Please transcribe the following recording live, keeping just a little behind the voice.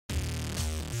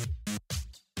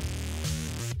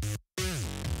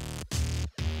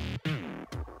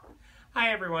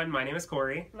Hi everyone, my name is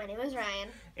Corey, My name is Ryan.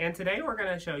 and today we're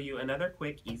going to show you another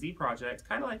quick, easy project,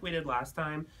 kind of like we did last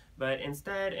time, but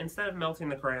instead of melting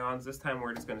the crayons, this time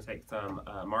we're just going to take some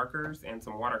markers and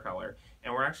some watercolor,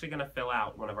 and we're actually going to fill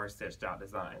out one of our stitched out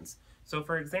designs. So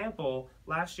for example,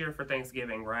 last year for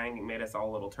Thanksgiving, Ryan made us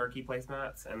all little turkey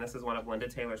placemats, and this is one of Linda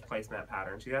Taylor's placemat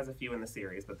patterns. She has a few in the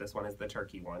series, but this one is the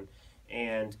turkey one.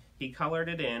 And he colored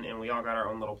it in, and we all got our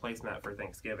own little placemat for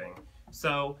Thanksgiving.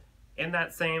 So in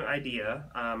that same idea,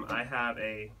 I have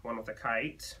one with a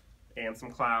kite and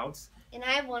some clouds. And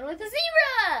I have one with a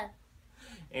zebra!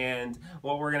 And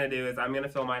what we're going to do is I'm going to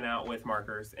fill mine out with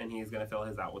markers and he's going to fill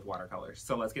his out with watercolors.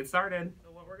 So let's get started.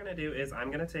 So what we're going to do is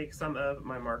I'm going to take some of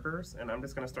my markers and I'm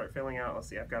just going to start filling out. Let's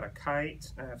see, I've got a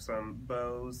kite, I have some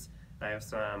bows, I have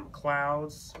some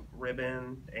clouds,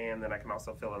 ribbon, and then I can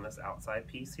also fill in this outside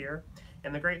piece here.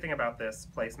 And the great thing about this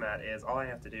placemat is all I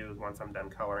have to do is once I'm done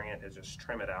coloring it is just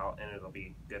trim it out and it'll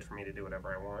be good for me to do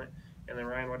whatever I want. And then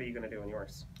Ryan, what are you going to do in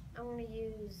yours? I'm going to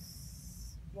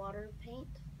use water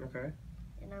paint. Okay.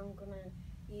 And I'm going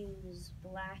to use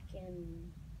black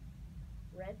and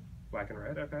red. Black and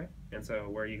red, okay. And so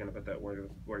where are you going to put that? Where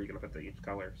are you going to put each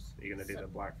colors? Are you going to do the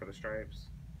black for the stripes?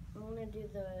 I'm going to do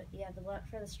the black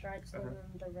for the stripes and then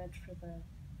the red for the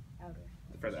outer.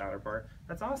 For the outer part.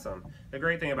 That's awesome. The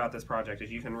great thing about this project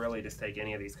is you can really just take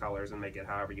any of these colors and make it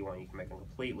however you want. You can make a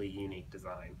completely unique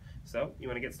design. So, you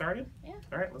want to get started? Yeah.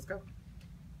 Alright, let's go.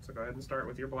 So go ahead and start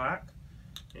with your black.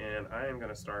 And I am going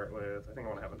to start with, I think I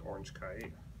want to have an orange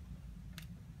kite.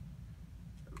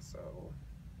 And so,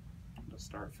 just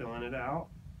start filling it out.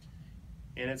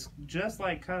 And it's just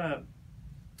like kind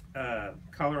of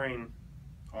coloring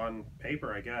on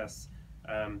paper, I guess.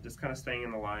 Just kind of staying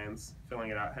in the lines, filling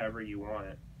it out however you want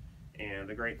it. And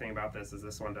the great thing about this is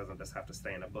this one doesn't just have to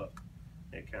stay in a book.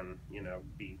 It can,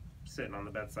 be sitting on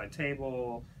the bedside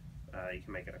table. You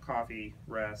can make it a coffee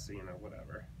rest,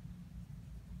 whatever.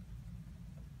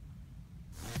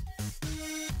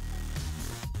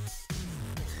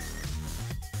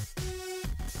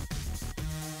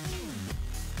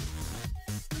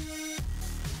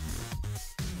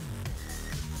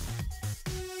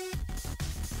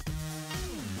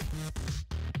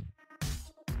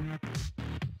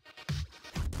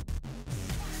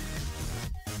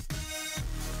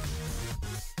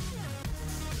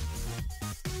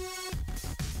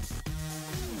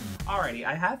 Alrighty,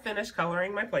 I have finished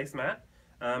coloring my placemat.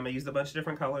 I used a bunch of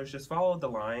different colors, just followed the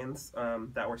lines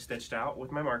that were stitched out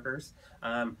with my markers.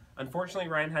 Unfortunately,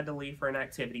 Ryan had to leave for an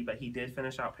activity, but he did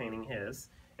finish out painting his.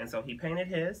 And so he painted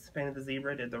the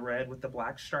zebra, did the red with the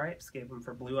black stripes, gave him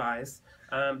for blue eyes.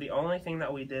 The only thing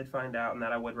that we did find out, and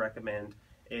that I would recommend,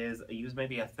 is use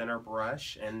maybe a thinner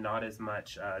brush and not as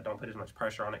much, don't put as much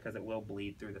pressure on it because it will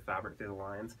bleed through the fabric, through the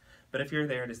lines. But if you're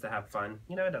there just to have fun,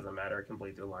 it doesn't matter, it can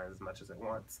bleed through the lines as much as it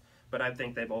wants. But I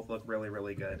think they both look really,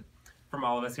 really good. From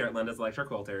all of us here at Linda's Electric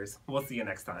Quilters, we'll see you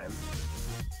next time.